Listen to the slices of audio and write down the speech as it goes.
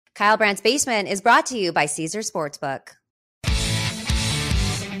Kyle Brandt's Basement is brought to you by Caesar Sportsbook.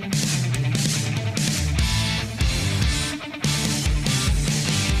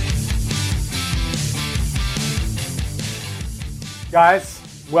 Guys,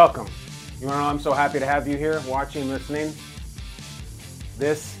 welcome. You want to know I'm so happy to have you here watching, listening?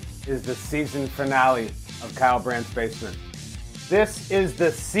 This is the season finale of Kyle Brandt's Basement. This is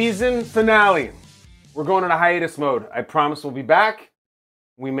the season finale. We're going into hiatus mode. I promise we'll be back.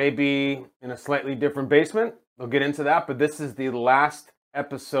 We may be in a slightly different basement. We'll get into that, but this is the last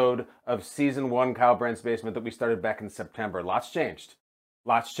episode of season 1 Kyle Brandt's Basement that we started back in September. Lots changed.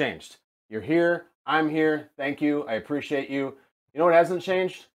 Lots changed. You're here. I'm here. Thank you. I appreciate you. You know what hasn't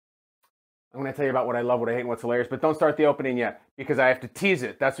changed? I'm going to tell you about what I love, what I hate, and what's hilarious, but don't start the opening yet because I have to tease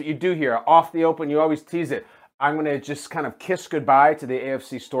it. That's what you do here. Off the open, you always tease it. I'm going to just kind of kiss goodbye to the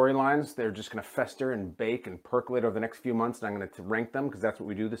AFC storylines. They're just going to fester and bake and percolate over the next few months, and I'm going to rank them because that's what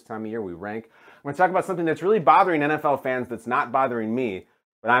we do this time of year. We rank. I'm going to talk about something that's really bothering NFL fans that's not bothering me,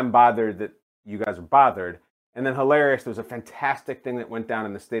 but I'm bothered that you guys are bothered. And then hilarious, there was a fantastic thing that went down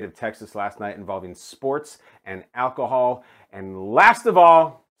in the state of Texas last night involving sports and alcohol. And last of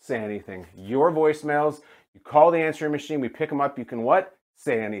all, say anything. Your voicemails, you call the answering machine, we pick them up, you can what?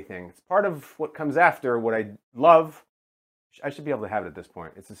 Say anything. It's part of what comes after what I love. I should be able to have it at this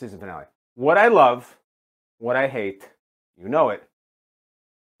point. It's the season finale. What I love, what I hate, you know it,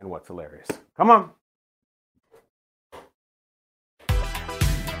 and what's hilarious. Come on.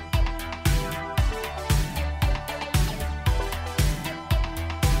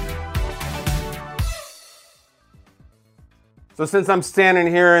 So since I'm standing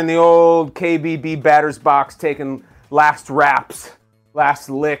here in the old KBB batter's box taking last raps, last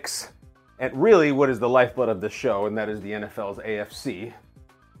licks at really what is the lifeblood of the show, and that is the NFL's AFC,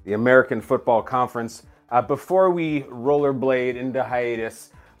 the American Football Conference. Before we rollerblade into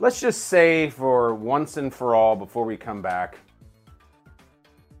hiatus, let's just say for once and for all, before we come back,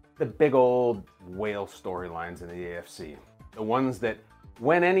 the big old whale storylines in the AFC. The ones that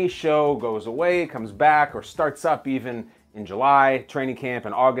when any show goes away, comes back, or starts up even in July, training camp,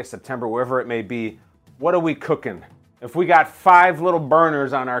 in August, September, wherever it may be, what are we cooking? If we got 5 little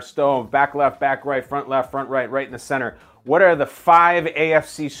burners on our stove, back left, back right, front right, right in the center, what are the 5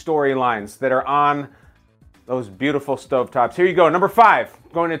 AFC storylines that are on those beautiful stovetops? Here you go. Number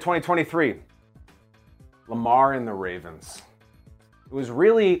 5, going into 2023. Lamar and the Ravens. It was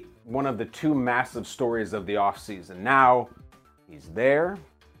really one of the 2 massive stories of the offseason. Now, he's there,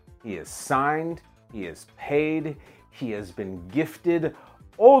 he is signed, he is paid, he has been gifted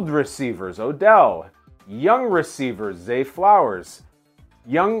old receivers, Odell, young receivers, Zay Flowers,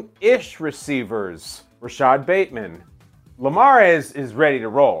 young-ish receivers, Rashad Bateman. Lamar is ready to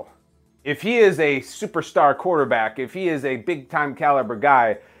roll. If he is a superstar quarterback, if he is a big-time caliber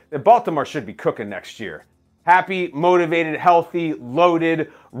guy, then Baltimore should be cooking next year. Happy, motivated, healthy,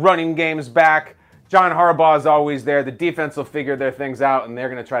 loaded, running games back. John Harbaugh is always there. The defense will figure their things out, and they're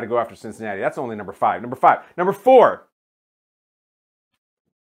going to try to go after Cincinnati. That's only number 5. Number 4.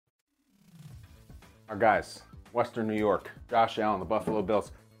 Our guys, Western New York, Josh Allen, the Buffalo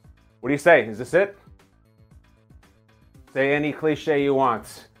Bills. What do you say? Is this it? Say any cliche you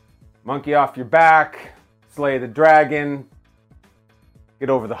want. Monkey off your back, slay the dragon, get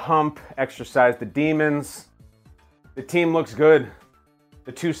over the hump, exorcise the demons. The team looks good.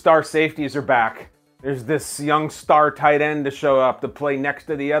 The 2-star safeties are back. There's this young star tight end to show up to play next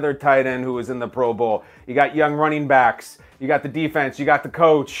to the other tight end who was in the Pro Bowl. You got young running backs. You got the defense. You got the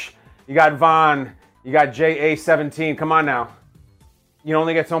coach. You got Vaughn. You got JA-17. Come on now. You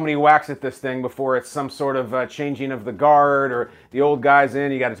only get so many whacks at this thing before it's some sort of changing of the guard or the old guys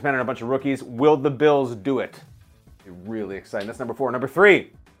in. You got to depend on a bunch of rookies. Will the Bills do it? You're really exciting. That's number 4. Number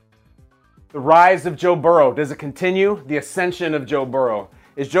 3, the rise of Joe Burrow. Does it continue? The ascension of Joe Burrow.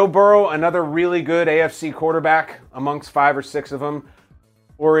 Is Joe Burrow another really good AFC quarterback amongst 5 or 6 of them?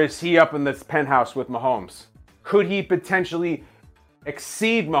 Or is he up in this penthouse with Mahomes? Could he potentially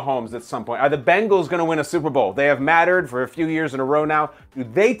exceed Mahomes at some point? Are the Bengals going to win a Super Bowl? They have mattered for a few years in a row now. Do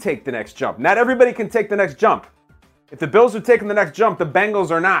they take the next jump? Not everybody can take the next jump. If the Bills are taking the next jump, the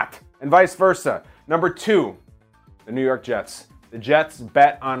Bengals are not, and vice versa. Number 2, the New York Jets. The Jets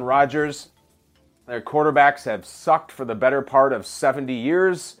bet on Rodgers. Their quarterbacks have sucked for the better part of 70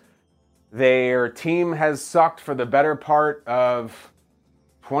 years. Their team has sucked for the better part of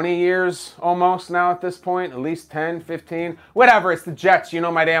 20 years almost now at this point, at least 10, 15, whatever. It's the Jets. You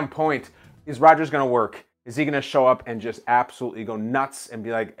know my damn point. Is Rodgers going to work? Is he going to show up and just absolutely go nuts and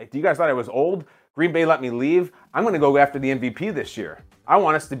be like, do you guys thought I was old? Green Bay let me leave. I'm going to go after the MVP this year. I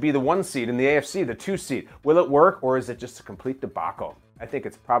want us to be the 1 seed in the AFC, the 2 seed. Will it work, or is it just a complete debacle? I think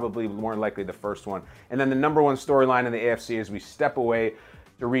it's probably more likely the first one. And then the number one storyline in the AFC as we step away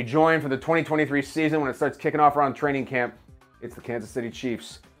to rejoin for the 2023 season when it starts kicking off around training camp. It's the Kansas City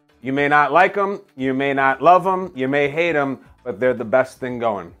Chiefs. You may not like them, you may not love them, you may hate them, but they're the best thing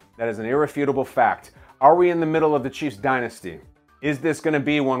going. That is an irrefutable fact. Are we in the middle of the Chiefs dynasty? Is this going to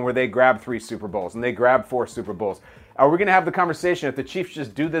be one where they grab 3 Super Bowls and they grab 4 Super Bowls? Are we going to have the conversation if the Chiefs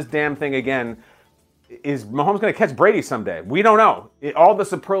just do this damn thing again? Is Mahomes going to catch Brady someday? We don't know. All the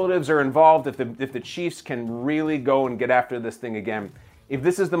superlatives are involved if the Chiefs can really go and get after this thing again. If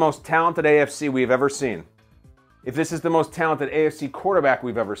this is the most talented AFC we've ever seen, if this is the most talented AFC quarterback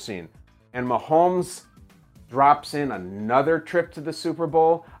we've ever seen, and Mahomes drops in another trip to the Super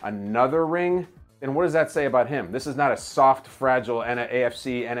Bowl, another ring, then what does that say about him? This is not a soft, fragile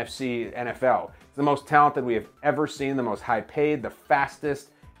AFC, NFC, NFL. It's the most talented we have ever seen, the most high paid, the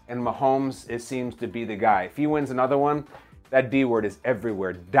fastest, and Mahomes seems to be the guy. If he wins another one, that D word is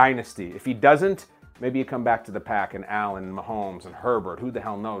everywhere, dynasty. If he doesn't, maybe you come back to the pack and Allen, Mahomes, and Herbert, who the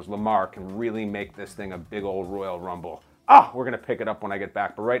hell knows, Lamar can really make this thing a big old Royal Rumble. We're going to pick it up when I get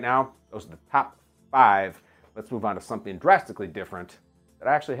back. But right now, those are the top 5. Let's move on to something drastically different that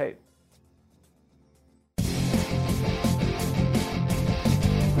I actually hate.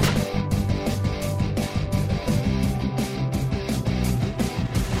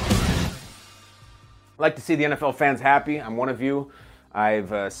 I like to see the NFL fans happy. I'm one of you.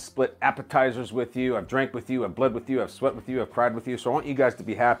 I've split appetizers with you. I've drank with you. I've bled with you. I've sweat with you. I've cried with you. So I want you guys to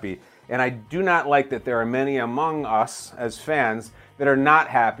be happy. And I do not like that there are many among us as fans that are not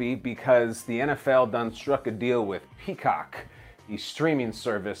happy because the NFL done struck a deal with Peacock, the streaming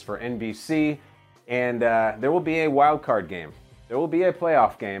service for NBC. And there will be a wild card game. There will be a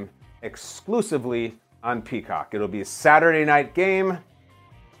playoff game exclusively on Peacock. It'll be a Saturday night game.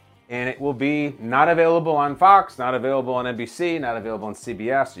 And it will be not available on Fox, not available on NBC, not available on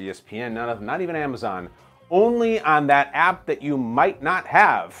CBS or ESPN, not even Amazon. Only on that app that you might not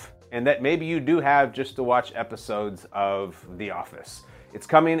have, and that maybe you do have just to watch episodes of The Office. It's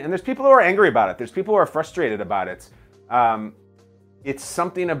coming, and there's people who are angry about it. There's people who are frustrated about it. It's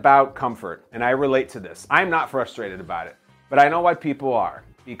something about comfort, and I relate to this. I'm not frustrated about it, but I know why people are,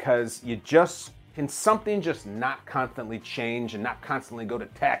 because can something just not constantly change and not constantly go to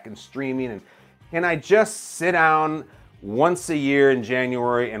tech and streaming? And can I just sit down once a year in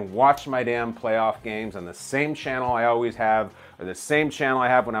January and watch my damn playoff games on the same channel I always have, or the same channel I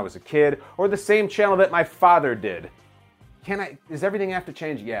have when I was a kid, or the same channel that my father did? Does everything have to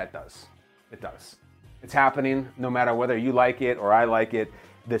change? Yeah, it does. It does. It's happening no matter whether you like it or I like it.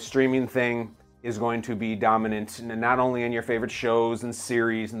 The streaming thing is going to be dominant, not only in your favorite shows and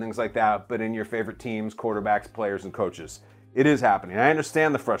series and things like that, but in your favorite teams, quarterbacks, players, and coaches. It is happening. I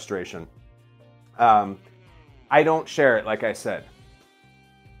understand the frustration. I don't share it, like I said.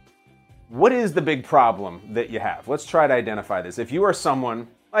 What is the big problem that you have? Let's try to identify this. If you are someone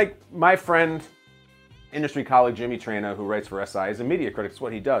like my friend, industry colleague Jimmy Trina, who writes for SI, is a media critic, it's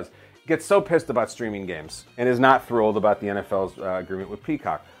what he does, gets so pissed about streaming games and is not thrilled about the NFL's agreement with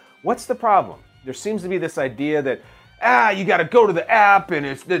Peacock. What's the problem? There seems to be this idea that, you got to go to the app and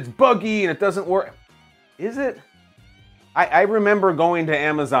it's buggy and it doesn't work. Is it? I remember going to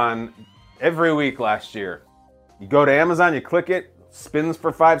Amazon every week last year. You go to Amazon, you click it, spins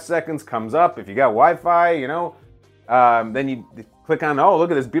for 5 seconds, comes up. If you got Wi-Fi, then you click on, look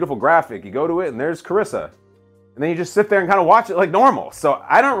at this beautiful graphic. You go to it and there's Carissa. And then you just sit there and kind of watch it like normal. So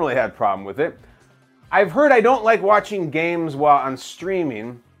I don't really have a problem with it. I've heard I don't like watching games while on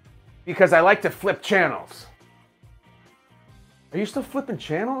streaming because I like to flip channels. Are you still flipping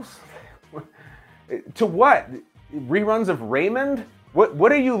channels? To what? Reruns of Raymond?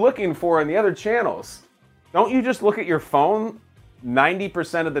 What are you looking for in the other channels? Don't you just look at your phone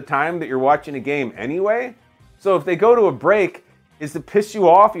 90% of the time that you're watching a game anyway? So if they go to a break, is it piss you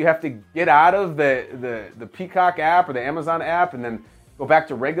off? You have to get out of the Peacock app or the Amazon app and then go back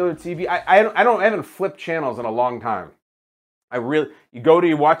to regular TV? I haven't flipped channels in a long time.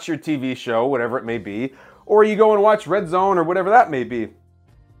 You watch your TV show, whatever it may be, or you go and watch Red Zone or whatever that may be.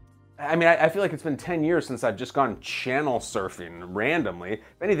 I mean, I feel like it's been 10 years since I've just gone channel surfing randomly.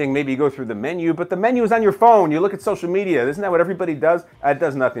 If anything, maybe you go through the menu, but the menu is on your phone. You look at social media. Isn't that what everybody does? It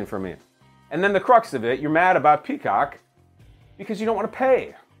does nothing for me. And then the crux of it, you're mad about Peacock because you don't want to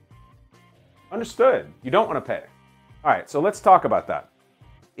pay. Understood. You don't want to pay. All right, so let's talk about that.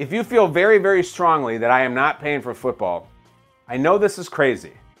 If you feel very, very strongly that I am not paying for football, I know this is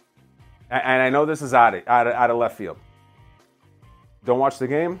crazy, and I know this is out of left field. Don't watch the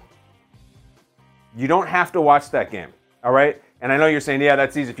game. You don't have to watch that game, all right? And I know you're saying, yeah,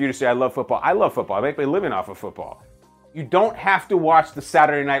 that's easy for you to say, I love football. I love football. I make my living off of football. You don't have to watch the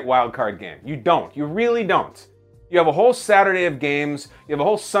Saturday night wildcard game. You don't. You really don't. You have a whole Saturday of games. You have a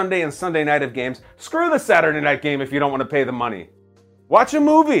whole Sunday and Sunday night of games. Screw the Saturday night game if you don't want to pay the money. Watch a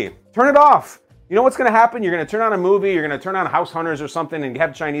movie. Turn it off. You know what's going to happen? You're going to turn on a movie. You're going to turn on House Hunters or something and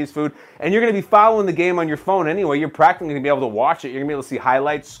have Chinese food. And you're going to be following the game on your phone anyway. You're practically going to be able to watch it. You're going to be able to see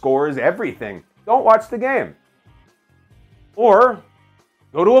highlights, scores, everything. Don't watch the game. Or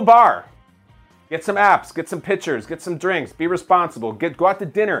go to a bar. Get some apps, get some pictures, get some drinks, be responsible, go out to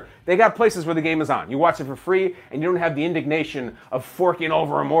dinner. They got places where the game is on. You watch it for free, and you don't have the indignation of forking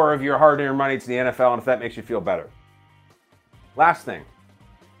over more of your hard-earned money to the NFL, and if that makes you feel better. Last thing,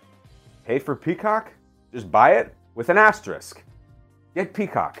 pay for Peacock? Just buy it with an asterisk. Get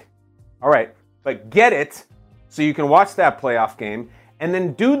Peacock. All right, but get it so you can watch that playoff game, and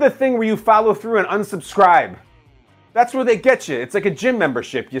then do the thing where you follow through and unsubscribe. That's where they get you. It's like a gym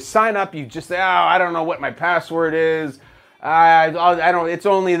membership. You sign up, you just say, oh, I don't know what my password is. I don't. It's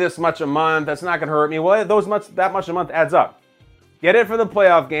only this much a month. That's not going to hurt me. Well, that much a month adds up. Get it for the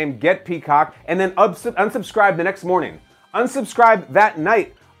playoff game. Get Peacock, and then unsubscribe the next morning. Unsubscribe that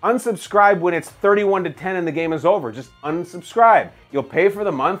night. Unsubscribe when it's 31-10 and the game is over. Just unsubscribe. You'll pay for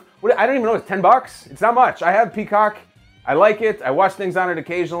the month. I don't even know. It's $10. It's not much. I have Peacock. I like it. I watch things on it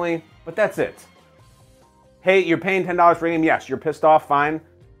occasionally, but that's it. Hey, you're paying $10 for a game. Yes, you're pissed off, fine.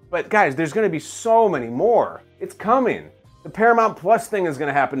 But guys, there's going to be so many more. It's coming. The Paramount Plus thing is going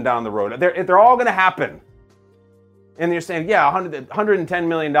to happen down the road. They're all going to happen. And you're saying, yeah, $110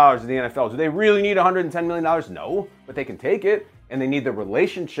 million to the NFL. Do they really need $110 million? No, but they can take it. And they need the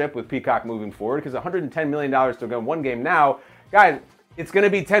relationship with Peacock moving forward, because $110 million to go one game now, guys, it's going to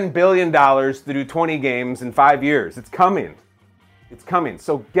be $10 billion to do 20 games in 5 years. It's coming. It's coming.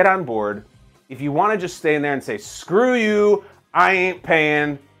 So get on board. If you want to just stay in there and say, screw you, I ain't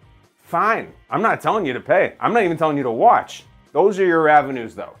paying, fine. I'm not telling you to pay. I'm not even telling you to watch. Those are your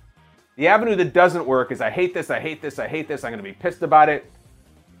avenues, though. The avenue that doesn't work is I hate this, I hate this, I hate this, I'm going to be pissed about it.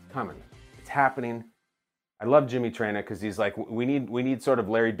 It's coming. It's happening. I love Jimmy Trana because he's like, we need sort of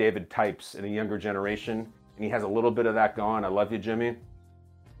Larry David types in a younger generation, and he has a little bit of that going. I love you, Jimmy.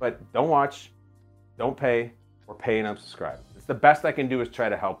 But don't watch, don't pay, or pay and unsubscribe. It's the best I can do is try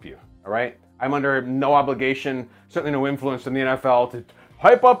to help you, all right? I'm under no obligation, certainly no influence from the NFL to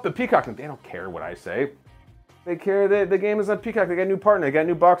hype up the Peacock. They don't care what I say. They care that the game is on Peacock. They got a new partner, they got a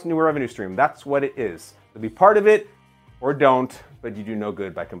new box, new revenue stream. That's what it is. So be part of it or don't, but you do no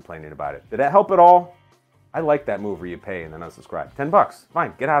good by complaining about it. Did that help at all? I like that move where you pay and then unsubscribe. $10,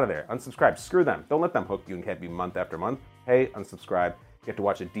 fine, get out of there. Unsubscribe, screw them. Don't let them hook you and keep you month after month. Pay, unsubscribe, get to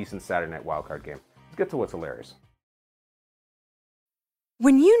watch a decent Saturday night wildcard game. Let's get to what's hilarious.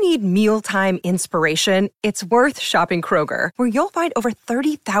 When you need mealtime inspiration, it's worth shopping Kroger, where you'll find over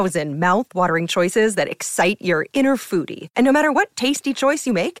 30,000 mouth-watering choices that excite your inner foodie. And no matter what tasty choice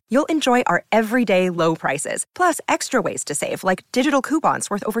you make, you'll enjoy our everyday low prices, plus extra ways to save, like digital coupons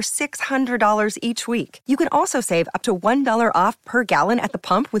worth over $600 each week. You can also save up to $1 off per gallon at the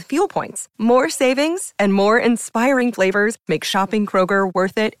pump with fuel points. More savings and more inspiring flavors make shopping Kroger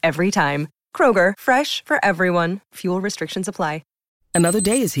worth it every time. Kroger, fresh for everyone. Fuel restrictions apply. Another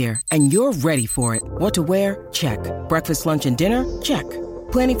day is here, and you're ready for it. What to wear? Check. Breakfast, lunch, and dinner? Check.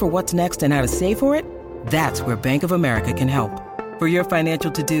 Planning for what's next and how to save for it? That's where Bank of America can help. For your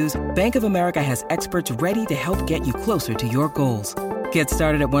financial to-dos, Bank of America has experts ready to help get you closer to your goals. Get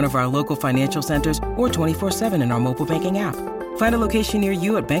started at one of our local financial centers or 24/7 in our mobile banking app. Find a location near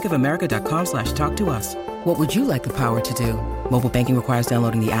you at bankofamerica.com/talktous. What would you like the power to do? Mobile banking requires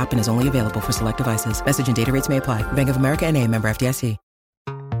downloading the app and is only available for select devices. Message and data rates may apply. Bank of America N.A., member FDIC.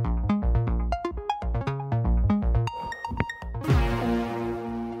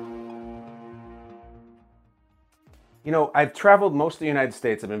 You know, I've traveled most of the United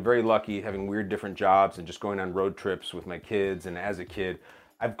States. I've been very lucky having weird different jobs and just going on road trips with my kids. And as a kid,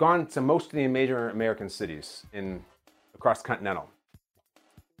 I've gone to most of the major American cities across continental.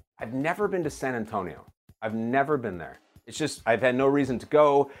 I've never been to San Antonio. I've never been there. It's just, I've had no reason to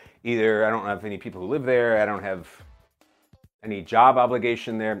go. Either I don't have any people who live there, I don't have any job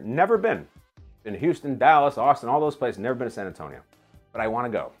obligation there. Never been. Been to Houston, Dallas, Austin, all those places. Never been to San Antonio. But I want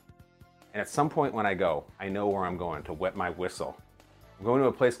to go. And at some point when I go, I know where I'm going to wet my whistle. I'm going to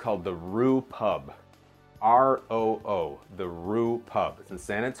a place called the Roo Pub. R-O-O, the Roo Pub. It's in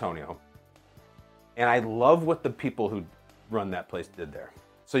San Antonio. And I love what the people who run that place did there.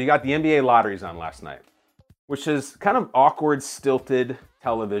 So you got the NBA lotteries on last night, which is kind of awkward, stilted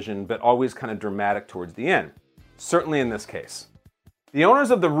television, but always kind of dramatic towards the end. Certainly in this case. The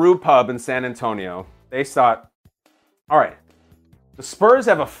owners of the Roo Pub in San Antonio, they thought, all right, the Spurs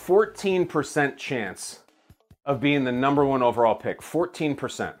have a 14% chance of being the number one overall pick,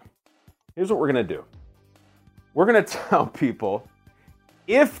 14%. Here's what we're going to do. We're going to tell people,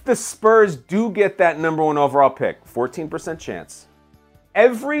 if the Spurs do get that number one overall pick, 14% chance,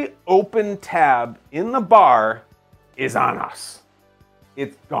 every open tab in the bar is on us.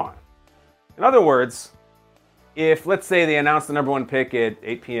 It's gone. In other words, if, let's say, they announced the number one pick at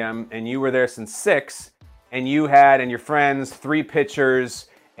 8 p.m. and you were there since 6, and you had and your friends 3 pitchers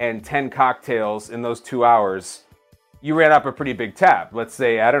and 10 cocktails in those 2 hours, you ran up a pretty big tab. Let's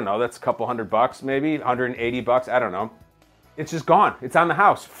say, I don't know, that's a couple $100 maybe, $180, I don't know. It's just gone. It's on the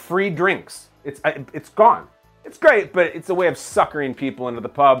house. Free drinks. It's gone. It's great, but it's a way of suckering people into the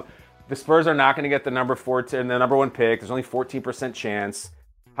pub. The Spurs are not going to get the number 14, the number one pick. There's only 14% chance.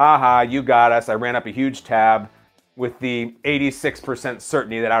 Ha ha, you got us. I ran up a huge tab with the 86%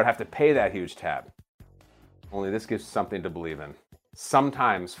 certainty that I would have to pay that huge tab. Only this gives something to believe in.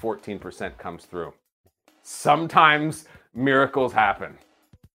 Sometimes 14% comes through. Sometimes miracles happen.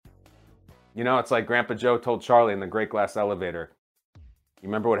 You know, it's like Grandpa Joe told Charlie in the Great Glass Elevator. You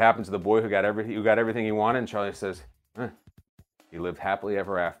remember what happened to the boy who got everything he wanted? And Charlie says, he lived happily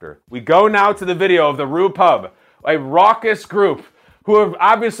ever after. We go now to the video of the Rue Pub, a raucous group who have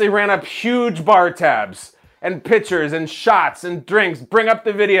obviously ran up huge bar tabs and pitchers and shots and drinks. Bring up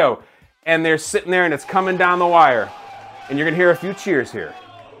the video. And they're sitting there and it's coming down the wire. And you're going to hear a few cheers here.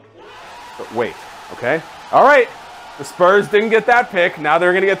 But wait, okay? All right, the Spurs didn't get that pick. Now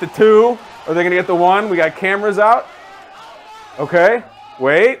they're going to get the 2. Or they're going to get the 1. We got cameras out. Okay,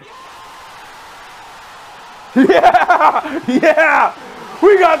 wait. Yeah!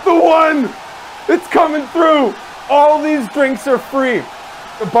 We got the 1! It's coming through. All these drinks are free.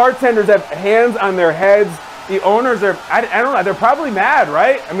 The bartenders have hands on their heads. The owners are, I don't know, they're probably mad,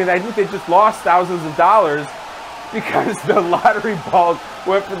 right? I mean, I think they just lost thousands of dollars because the lottery balls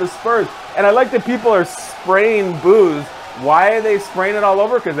went for the Spurs. And I like that people are spraying booze. Why are they spraying it all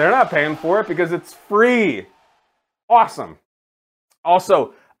over? Because they're not paying for it, because it's free. Awesome.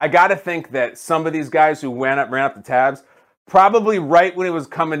 Also, I got to think that some of these guys who ran up the tabs, probably right when it was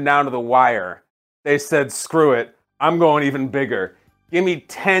coming down to the wire, they said, screw it, I'm going even bigger. Give me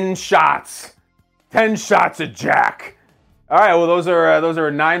 10 shots. 10 shots of Jack. All right, well, those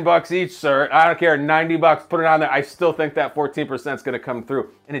are $9 each, sir. I don't care, $90. Put it on there. I still think that 14% is going to come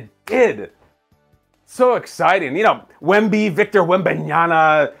through. And it did. So exciting. You know, Victor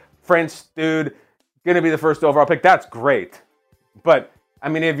Wembanyama, French dude, going to be the first overall pick. That's great. But, I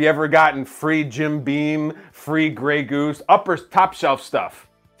mean, have you ever gotten free Jim Beam, free Grey Goose, top shelf stuff?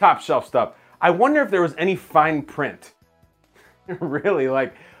 Top shelf stuff. I wonder if there was any fine print. Really,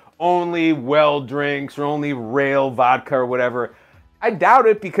 like only well drinks or only rail vodka or whatever. I doubt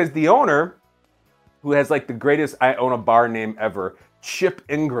it, because the owner, who has like the greatest I own a bar name ever, Chip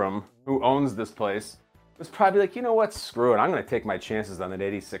Ingram, who owns this place, was probably like, you know what, screw it, I'm going to take my chances on that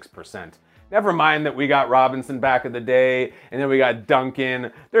 86%. Never mind that we got Robinson back in the day, and then we got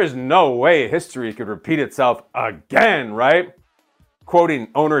Duncan. There's no way history could repeat itself again, right? Quoting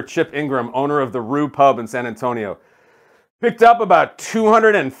owner Chip Ingram, owner of the Rue Pub in San Antonio. Picked up about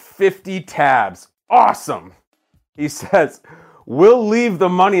 250 tabs. Awesome. He says, we'll leave the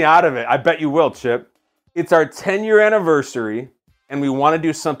money out of it. I bet you will, Chip. It's our 10-year anniversary, and we want to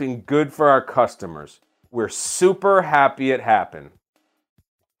do something good for our customers. We're super happy it happened.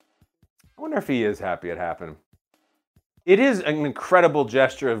 I wonder if he is happy it happened. It is an incredible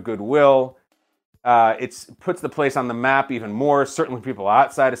gesture of goodwill. It puts the place on the map even more, certainly people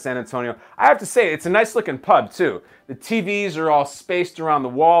outside of San Antonio. I have to say, it's a nice looking pub too. The TVs are all spaced around the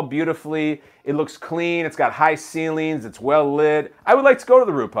wall beautifully. It looks clean. It's got high ceilings. It's well lit. I would like to go to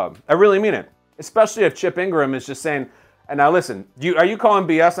the Rue Pub. I really mean it. Especially if Chip Ingram is just saying, and now listen, are you calling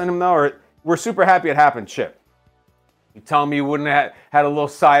BS on him though? Or we're super happy it happened, Chip. You tell me you wouldn't have had a little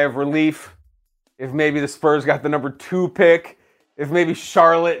sigh of relief if maybe the Spurs got the number 2 pick, if maybe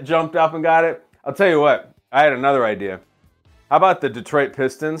Charlotte jumped up and got it. I'll tell you what, I had another idea. How about the Detroit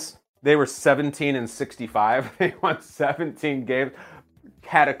Pistons? They were 17-65. They won 17 games.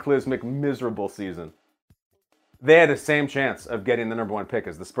 Cataclysmic, miserable season. They had the same chance of getting the number 1 pick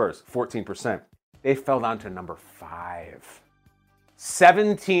as the Spurs, 14%. They fell down to number 5.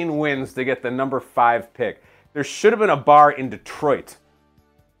 17 wins to get the number 5 pick. There should have been a bar in Detroit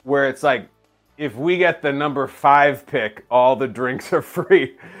where it's like, if we get the number 5 pick, all the drinks are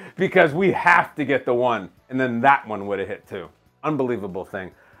free because we have to get the 1. And then that one would have hit too. Unbelievable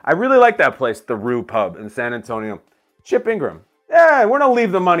thing. I really like that place, the Rue Pub in San Antonio. Chip Ingram. Yeah, we're going to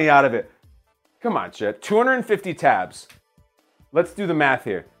leave the money out of it. Come on, Chip. 250 tabs. Let's do the math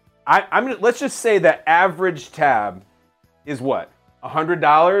here. Let's just say that average tab is what?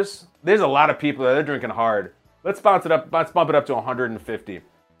 $100? There's a lot of people that are drinking hard. Let's bounce it up. Let's bump it up to 150.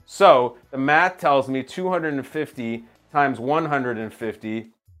 So the math tells me 250 times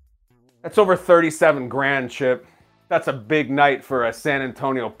 150. That's over 37 grand, Chip. That's a big night for a San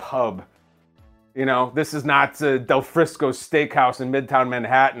Antonio pub. You know, this is not Del Frisco Steakhouse in Midtown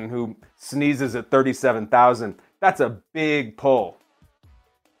Manhattan who sneezes at 37,000. That's a big pull.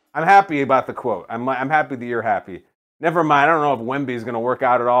 I'm happy about the quote. I'm happy that you're happy. Never mind, I don't know if Wemby's going to work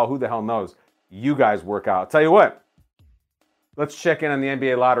out at all. Who the hell knows? You guys work out. I'll tell you what. Let's check in on the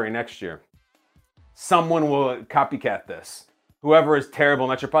NBA lottery next year. Someone will copycat this. Whoever is terrible,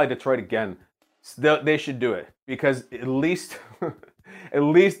 and that should probably Detroit again. They should do it because at least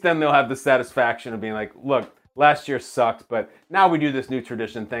then they'll have the satisfaction of being like, look, last year sucked, but now we do this new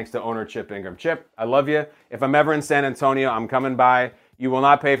tradition thanks to owner Chip Ingram. Chip, I love you. If I'm ever in San Antonio, I'm coming by. You will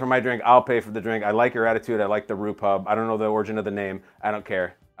not pay for my drink. I'll pay for the drink. I like your attitude. I like the Rue Pub. I don't know the origin of the name. I don't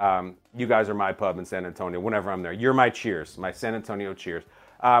care. You guys are my pub in San Antonio whenever I'm there. You're my cheers, my San Antonio cheers.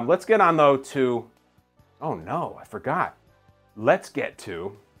 Let's get on, though, to... Oh, no, I forgot. Let's get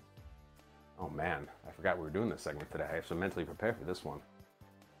to... Oh, man, I forgot we were doing this segment today. I have to mentally prepare for this one.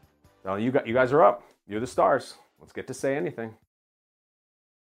 Well, you guys are up. You're the stars. Let's get to Say Anything.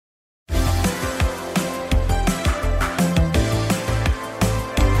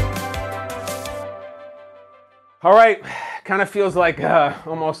 All right, kind of feels like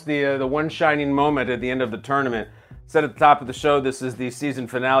almost the one shining moment at the end of the tournament. Said at the top of the show, this is the season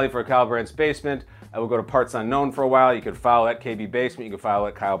finale for Kyle Brandt's Basement. I will go to Parts Unknown for a while. You can follow at KB Basement. You can follow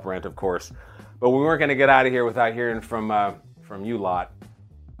at Kyle Brandt, of course. But we weren't going to get out of here without hearing from you lot.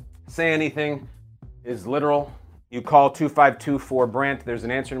 Say Anything is literal. You call 252-4-BRANDT. There's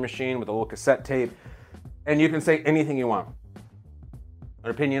an answering machine with a little cassette tape. And you can say anything you want. An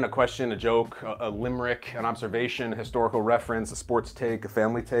opinion, a question, a joke, a limerick, an observation, a historical reference, a sports take, a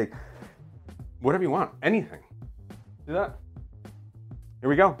family take. Whatever you want. Anything. Do that. Here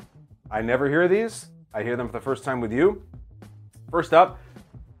we go. I never hear these. I hear them for the first time with you. First up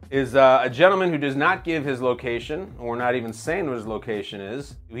is a gentleman who does not give his location, or not even saying what his location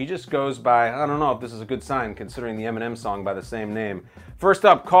is. He just goes by, I don't know if this is a good sign considering the Eminem song by the same name. First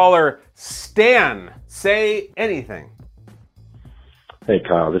up, caller Stan. Say anything. Hey,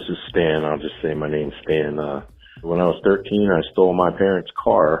 Kyle, this is Stan. I'll just say my name's Stan. When I was 13, I stole my parents'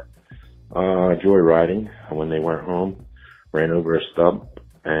 car, joyriding when they weren't home, ran over a stub,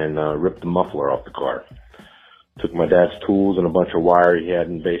 and ripped the muffler off the car. Took my dad's tools and a bunch of wire he had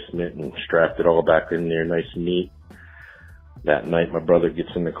in the basement and strapped it all back in there nice and neat. That night, my brother gets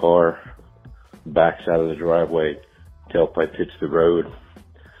in the car, backs out of the driveway, tailpipe hits the road.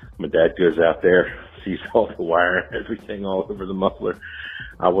 My dad goes out there, sees all the wire and everything all over the muffler.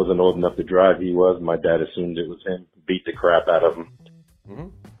 I wasn't old enough to drive. He was. My dad assumed it was him. Beat the crap out of him. Mm-hmm.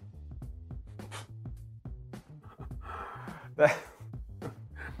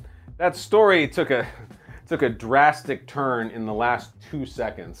 That story took a drastic turn in the last 2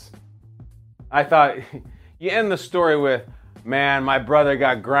 seconds. I thought you end the story with, man, my brother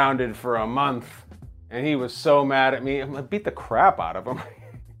got grounded for a month and he was so mad at me. I'm gonna beat the crap out of him.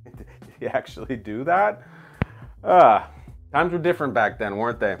 Did he actually do that? Times were different back then,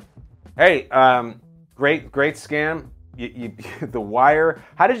 weren't they? Hey, great scam. The wire.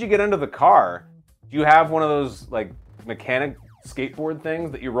 How did you get into the car? Do you have one of those like mechanic skateboard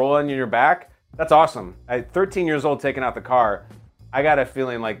things that you roll on your back? That's awesome. At 13 years old, taking out the car, I got a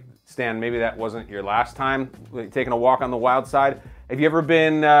feeling like, Stan, maybe that wasn't your last time taking a walk on the wild side. Have you ever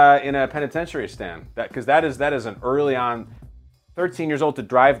been in a penitentiary, Stan? Because that is an early on, 13 years old to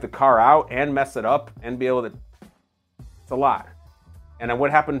drive the car out and mess it up and be able to, it's a lot. And what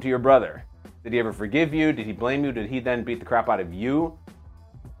happened to your brother? Did he ever forgive you? Did he blame you? Did he then beat the crap out of you?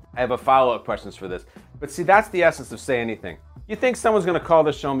 I have a follow-up questions for this. But see, that's the essence of Say Anything. You think someone's going to call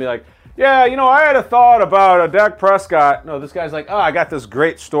this show and be like, yeah, you know, I had a thought about Dak Prescott. No, this guy's like, oh, I got this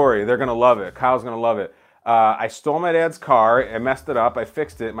great story. They're going to love it. Kyle's going to love it. I stole my dad's car. I messed it up. I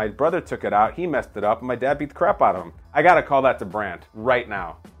fixed it. My brother took it out. He messed it up. And my dad beat the crap out of him. I got to call that to Brandt right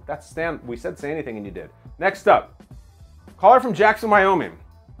now. That's Stan. We said Say Anything and you did. Next up, caller from Jackson, Wyoming.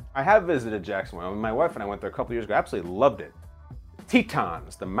 I have visited Jackson, Wyoming. My wife and I went there a couple years ago. Absolutely loved it.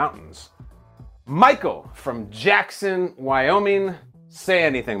 Tetons, the mountains. Michael from Jackson, Wyoming. Say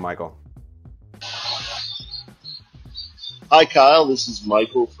anything, Michael. Hi, Kyle. This is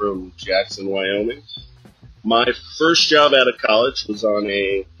Michael from Jackson, Wyoming. My first job out of college was on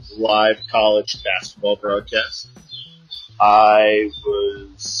a live college basketball broadcast. I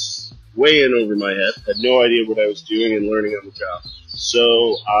was way in over my head, had no idea what I was doing and learning on the job.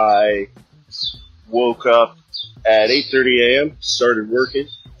 So I woke up at 8:30 a.m., started working,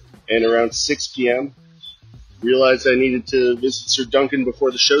 and around 6 p.m., realized I needed to visit Sir Duncan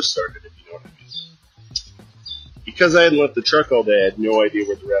before the show started, if you know what I mean. Because I hadn't left the truck all day, I had no idea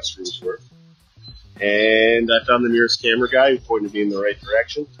where the restrooms were. And I found the nearest camera guy who pointed me in the right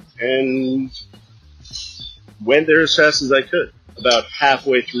direction and went there as fast as I could. About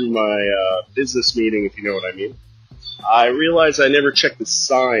halfway through my business meeting, if you know what I mean, I realized I never checked the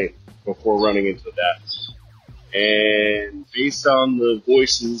sign before running into the bathroom. And based on the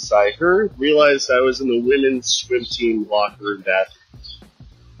voices I heard, realized I was in the women's swim team locker room bathroom.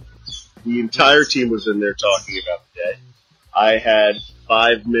 The entire team was in there talking about the day. I had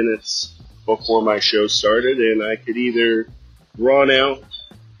 5 minutes before my show started, and I could either run out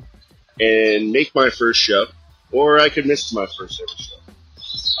and make my first show, or I could miss my first ever show.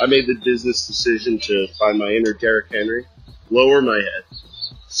 I made the business decision to find my inner Derrick Henry, lower my head,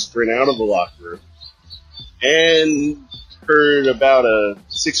 sprint out of the locker room, and heard about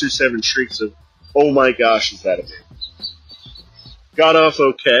 6 or 7 shrieks of, "Oh my gosh, is that a man?" Got off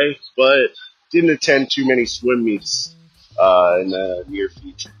okay, but didn't attend too many swim meets in the near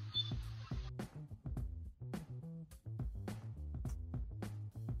future.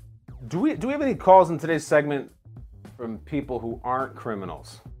 Do we have any calls in today's segment from people who aren't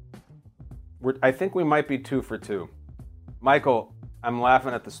criminals? I think we might be 2 for 2. Michael, I'm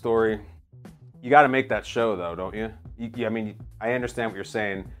laughing at the story. You got to make that show, though, don't you? I mean, I understand what you're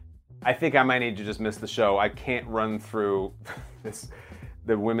saying. I think I might need to just miss the show. I can't run through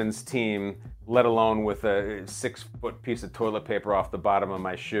the women's team, let alone with a 6-foot piece of toilet paper off the bottom of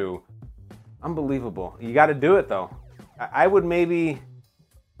my shoe. Unbelievable. You got to do it, though. I would maybe...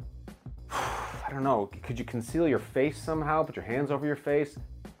 I don't know, could you conceal your face somehow? Put your hands over your face?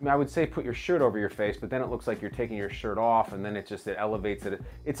 I mean, I would say put your shirt over your face, but then it looks like you're taking your shirt off, and then it elevates it.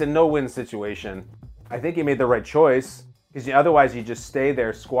 It's a no-win situation. I think you made the right choice, because otherwise you just stay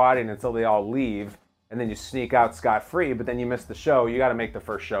there squatting until they all leave, and then you sneak out scot-free, but then you miss the show. You got to make the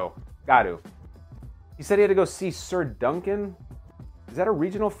first show. Got to. He said he had to go see Sir Duncan. Is that a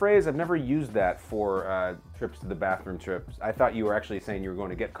regional phrase? I've never used that for trips to the bathroom trips. I thought you were actually saying you were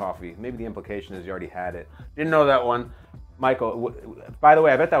going to get coffee. Maybe the implication is you already had it. Didn't know that one. Michael, by the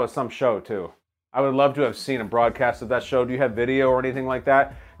way, I bet that was some show too. I would love to have seen a broadcast of that show. Do you have video or anything like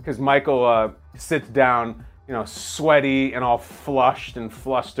that? Because Michael sits down, sweaty and all flushed and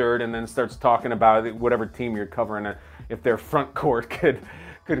flustered, and then starts talking about whatever team you're covering, if their front court could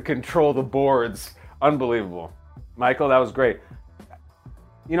control the boards. Unbelievable. Michael, that was great.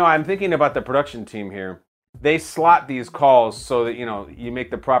 I'm thinking about the production team here. They slot these calls so that, you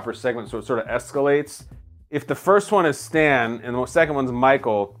make the proper segment so it sort of escalates. If the first one is Stan and the second one's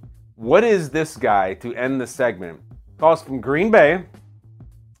Michael, what is this guy to end the segment? Calls from Green Bay.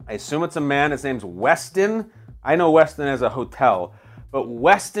 I assume it's a man. His name's Weston. I know Weston as a hotel. But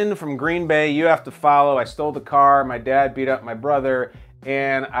Weston from Green Bay, you have to follow. I stole the car. My dad beat up my brother.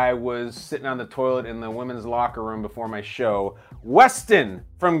 And I was sitting on the toilet in the women's locker room before my show. Weston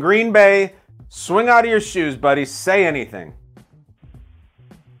from Green Bay, swing out of your shoes, buddy. Say anything.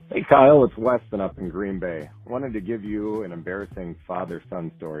 Hey, Kyle, it's Weston up in Green Bay. Wanted to give you an embarrassing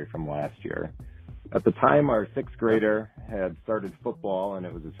father-son story from last year. At the time, our 6th grader had started football, and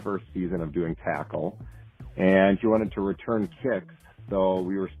it was his first season of doing tackle. And he wanted to return kicks. So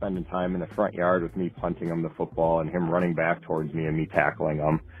we were spending time in the front yard with me punting him the football and him running back towards me and me tackling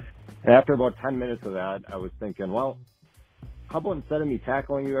him. And after about 10 minutes of that, I was thinking, well, how about instead of me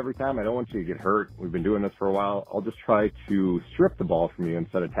tackling you every time, I don't want you to get hurt. We've been doing this for a while. I'll just try to strip the ball from you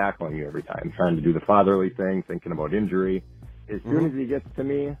instead of tackling you every time. Trying to do the fatherly thing, thinking about injury. As soon as he gets to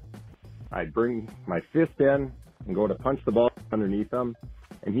me, I bring my fist in and go to punch the ball underneath him.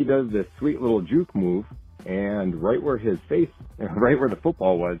 And he does this sweet little juke move. And right where the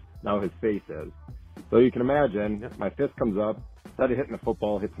football was, now his face is. So you can imagine, my fist comes up, instead of hitting the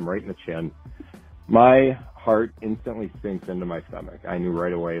football, hits him right in the chin. My heart instantly sinks into my stomach. I knew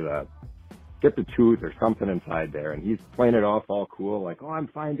right away that get the tooth or something inside there. And he's playing it off all cool, like, "Oh, I'm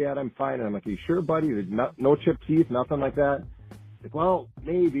fine, Dad, I'm fine." And I'm like, "Are you sure, buddy? There's no chipped teeth, nothing like that?" Like, "Well,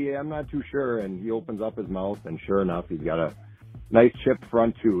 maybe, I'm not too sure." And he opens up his mouth, and sure enough, he's got a nice chipped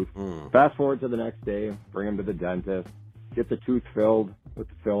front tooth. Fast forward to the next day, bring him to the dentist, get the tooth filled with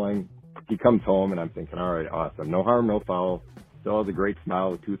the filling. He comes home, and I'm thinking, all right, awesome. No harm, no foul. Still has a great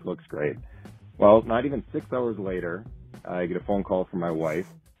smile. The tooth looks great. Well, not even 6 hours later, I get a phone call from my wife,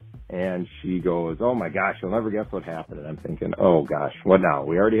 and she goes, "Oh, my gosh, you'll never guess what happened." And I'm thinking, oh, gosh, what now?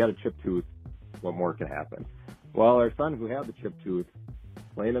 We already had a chipped tooth. What more can happen? Well, our son, who had the chipped tooth,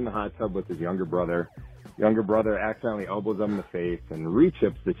 playing in the hot tub with his younger brother accidentally elbows him in the face and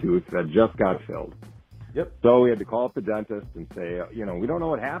re-chips the tooth that just got filled. Yep. So we had to call up the dentist and say, we don't know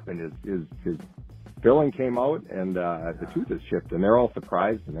what happened. His filling came out and the tooth is chipped, and they're all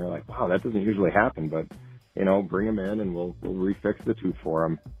surprised, and they're like, wow, that doesn't usually happen, but, bring them in and we'll refix the tooth for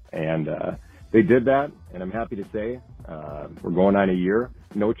them. And they did that, and I'm happy to say we're going on a year.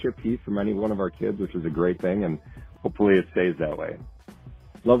 No chipped teeth from any one of our kids, which is a great thing, and hopefully it stays that way.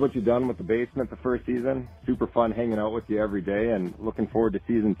 Love what you've done with the basement the first season. Super fun hanging out with you every day, and looking forward to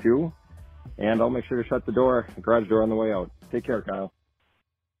season 2. And I'll make sure to shut the garage door on the way out. Take care, Kyle.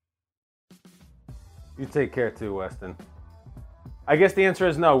 You take care too, Weston. I guess the answer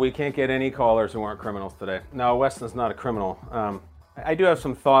is no. We can't get any callers who aren't criminals today. No, Weston's not a criminal. I do have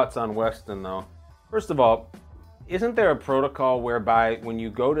some thoughts on Weston, though. First of all, isn't there a protocol whereby when you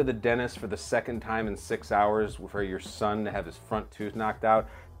go to the dentist for the second time in 6 hours for your son to have his front tooth knocked out,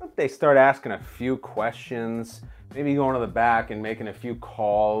 don't they start asking a few questions, maybe going to the back and making a few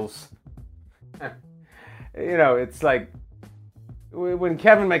calls? It's like when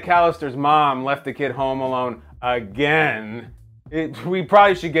Kevin McAllister's mom left the kid home alone again, we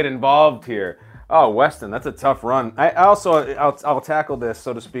probably should get involved here. Oh, Weston, that's a tough run. I'll tackle this,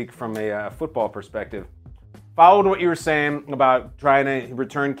 so to speak, from a football perspective. Followed what you were saying about trying to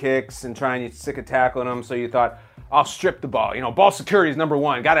return kicks and trying to sick of tackling them, so you thought, I'll strip the ball. Ball security is number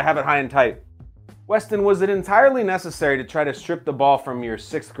one. Got to have it high and tight. Weston, was it entirely necessary to try to strip the ball from your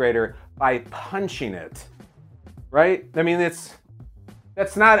 6th grader by punching it? Right? I mean, that's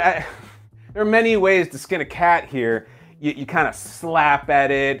not... there are many ways to skin a cat here. You kind of slap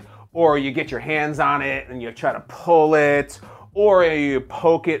at it, or you get your hands on it and you try to pull it, or you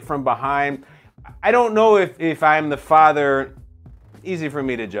poke it from behind. I don't know if I'm the father, easy for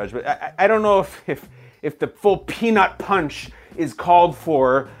me to judge, but I don't know if the full peanut punch is called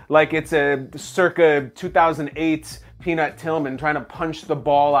for, like it's a circa 2008 Peanut Tillman trying to punch the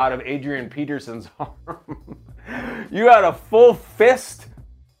ball out of Adrian Peterson's arm. You got a full fist?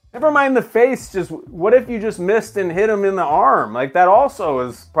 Never mind the face, just what if you just missed and hit him in the arm? Like, that also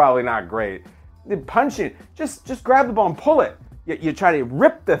is probably not great. Punching, just grab the ball and pull it. You try to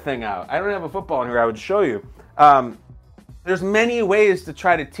rip the thing out. I don't have a football in here, I would show you. There's many ways to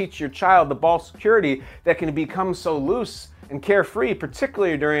try to teach your child the ball security that can become so loose and carefree,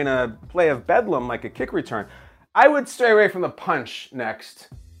 particularly during a play of bedlam like a kick return. I would stray away from the punch next.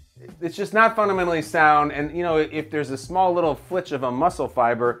 It's just not fundamentally sound, and if there's a small little flitch of a muscle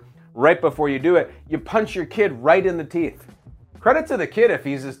fiber right before you do it, you punch your kid right in the teeth. Credit to the kid if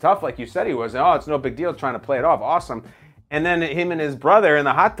he's as tough like you said he was. Oh, it's no big deal trying to play it off. Awesome. And then him and his brother in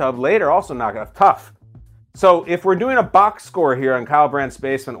the hot tub later also knock it off. Tough. So if we're doing a box score here on Kyle Brandt's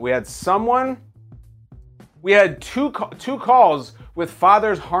Basement, we had two calls with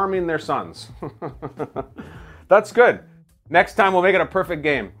fathers harming their sons. That's good. Next time we'll make it a perfect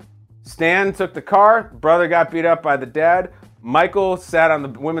game. Stan took the car, brother got beat up by the dad, Michael sat on the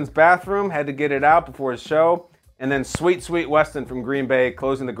women's bathroom, had to get it out before his show, and then sweet Weston from Green Bay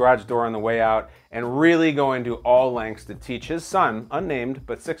closing the garage door on the way out and really going to all lengths to teach his son, unnamed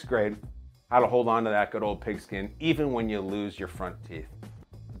but 6th grade, how to hold on to that good old pigskin even when you lose your front teeth.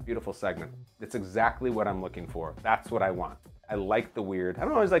 Beautiful segment. It's exactly what I'm looking for. That's what I want. I like the weird. I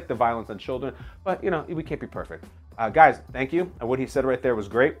don't always like the violence on children, but we can't be perfect. Guys, thank you. What he said right there was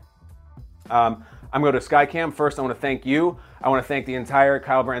great. I'm going to Skycam. First, I want to thank you. I want to thank the entire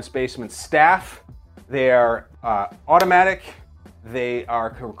Kyle Brandt's Basement staff. They are automatic. They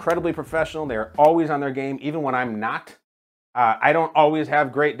are incredibly professional. They are always on their game, even when I'm not. I don't always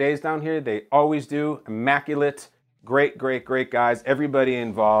have great days down here. They always do. Immaculate. Great guys. Everybody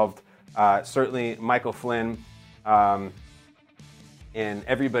involved. Certainly Michael Flynn and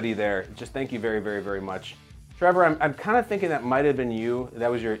everybody there. Just thank you very, very, very much. Trevor, I'm kind of thinking that might have been you.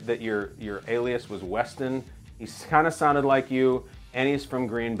 That was your alias was Weston. He kind of sounded like you, and he's from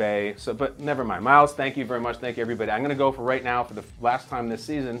Green Bay. So, but never mind. Miles, thank you very much. Thank you, everybody. I'm going to go for right now for the last time this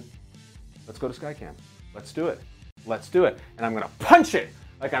season. Let's go to Skycam. Let's do it. And I'm going to punch it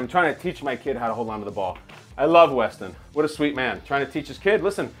like I'm trying to teach my kid how to hold on to the ball. I love Weston. What a sweet man. Trying to teach his kid.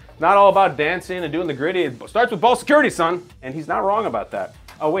 Listen, it's not all about dancing and doing the gritty. It starts with ball security, son. And he's not wrong about that.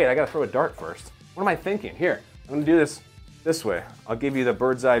 Oh, wait, I got to throw a dart first. What am I thinking? Here. I'm going to do this way. I'll give you the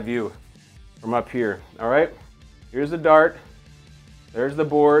bird's eye view from up here. All right? Here's the dart. There's the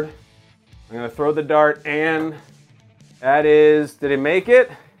board. I'm going to throw the dart, and that is, did it make it?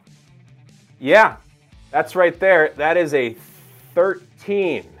 Yeah, that's right there. That is a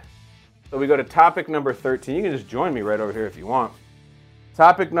 13. So we go to topic number 13. You can just join me right over here if you want.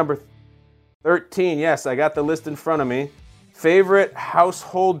 Topic number 13. Yes, I got the list in front of me. Favorite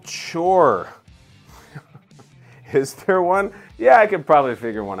household chore. Is there one? Yeah, I could probably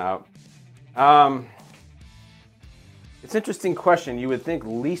figure one out. It's an interesting question. You would think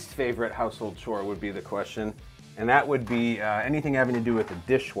least favorite household chore would be the question, and that would be anything having to do with the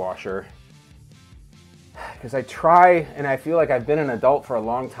dishwasher. Because I try, and I feel like I've been an adult for a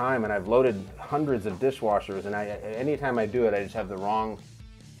long time, and I've loaded hundreds of dishwashers, and anytime I do it, I just have the wrong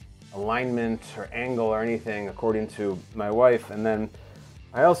alignment or angle or anything according to my wife. And then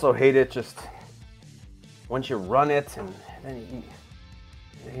I also hate it just once you run it, and then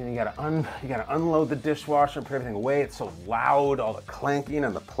you gotta unload the dishwasher, put everything away. It's so loud, all the clanking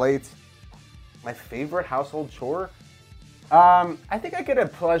on the plates. My favorite household chore? I think I get a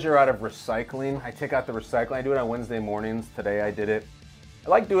pleasure out of recycling. I take out the recycling. I do it on Wednesday mornings. Today I did it. I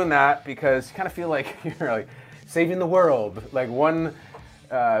like doing that because you kind of feel like you're like saving the world. Like one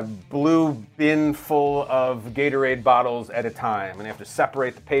blue bin full of Gatorade bottles at a time, and I have to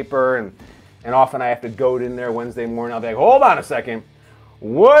separate the paper, and often I have to go in there Wednesday morning. I'll be like, hold on a second.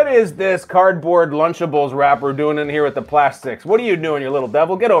 What is this cardboard Lunchables wrapper doing in here with the plastics? What are you doing, you little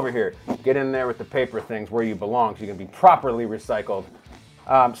devil? Get over here. Get in there with the paper things where you belong so you can be properly recycled.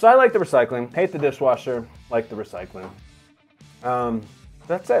 So I like the recycling. Hate the dishwasher. Like the recycling.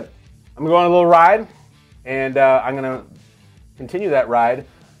 That's it. I'm going to go on a little ride, and I'm going to continue that ride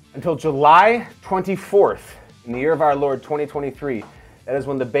until July 24th in the year of our Lord 2023. That is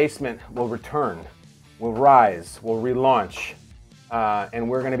when the basement will return, will rise, will relaunch. And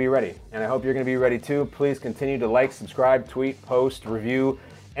we're going to be ready. And I hope you're going to be ready too. Please continue to like, subscribe, tweet, post, review.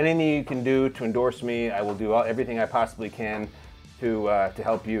 Anything you can do to endorse me, I will do everything I possibly can to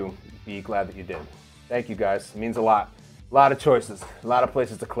help you be glad that you did. Thank you guys. It means a lot. A lot of choices, a lot of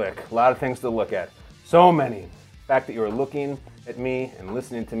places to click, a lot of things to look at. So many. The fact that you are looking at me and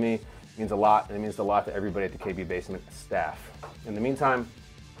listening to me means a lot, and it means a lot to everybody at the KB Basement staff. In the meantime,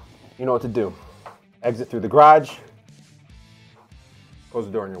 you know what to do. Exit through the garage. Close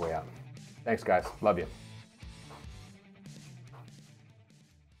the door on your way out. Thanks, guys. Love you.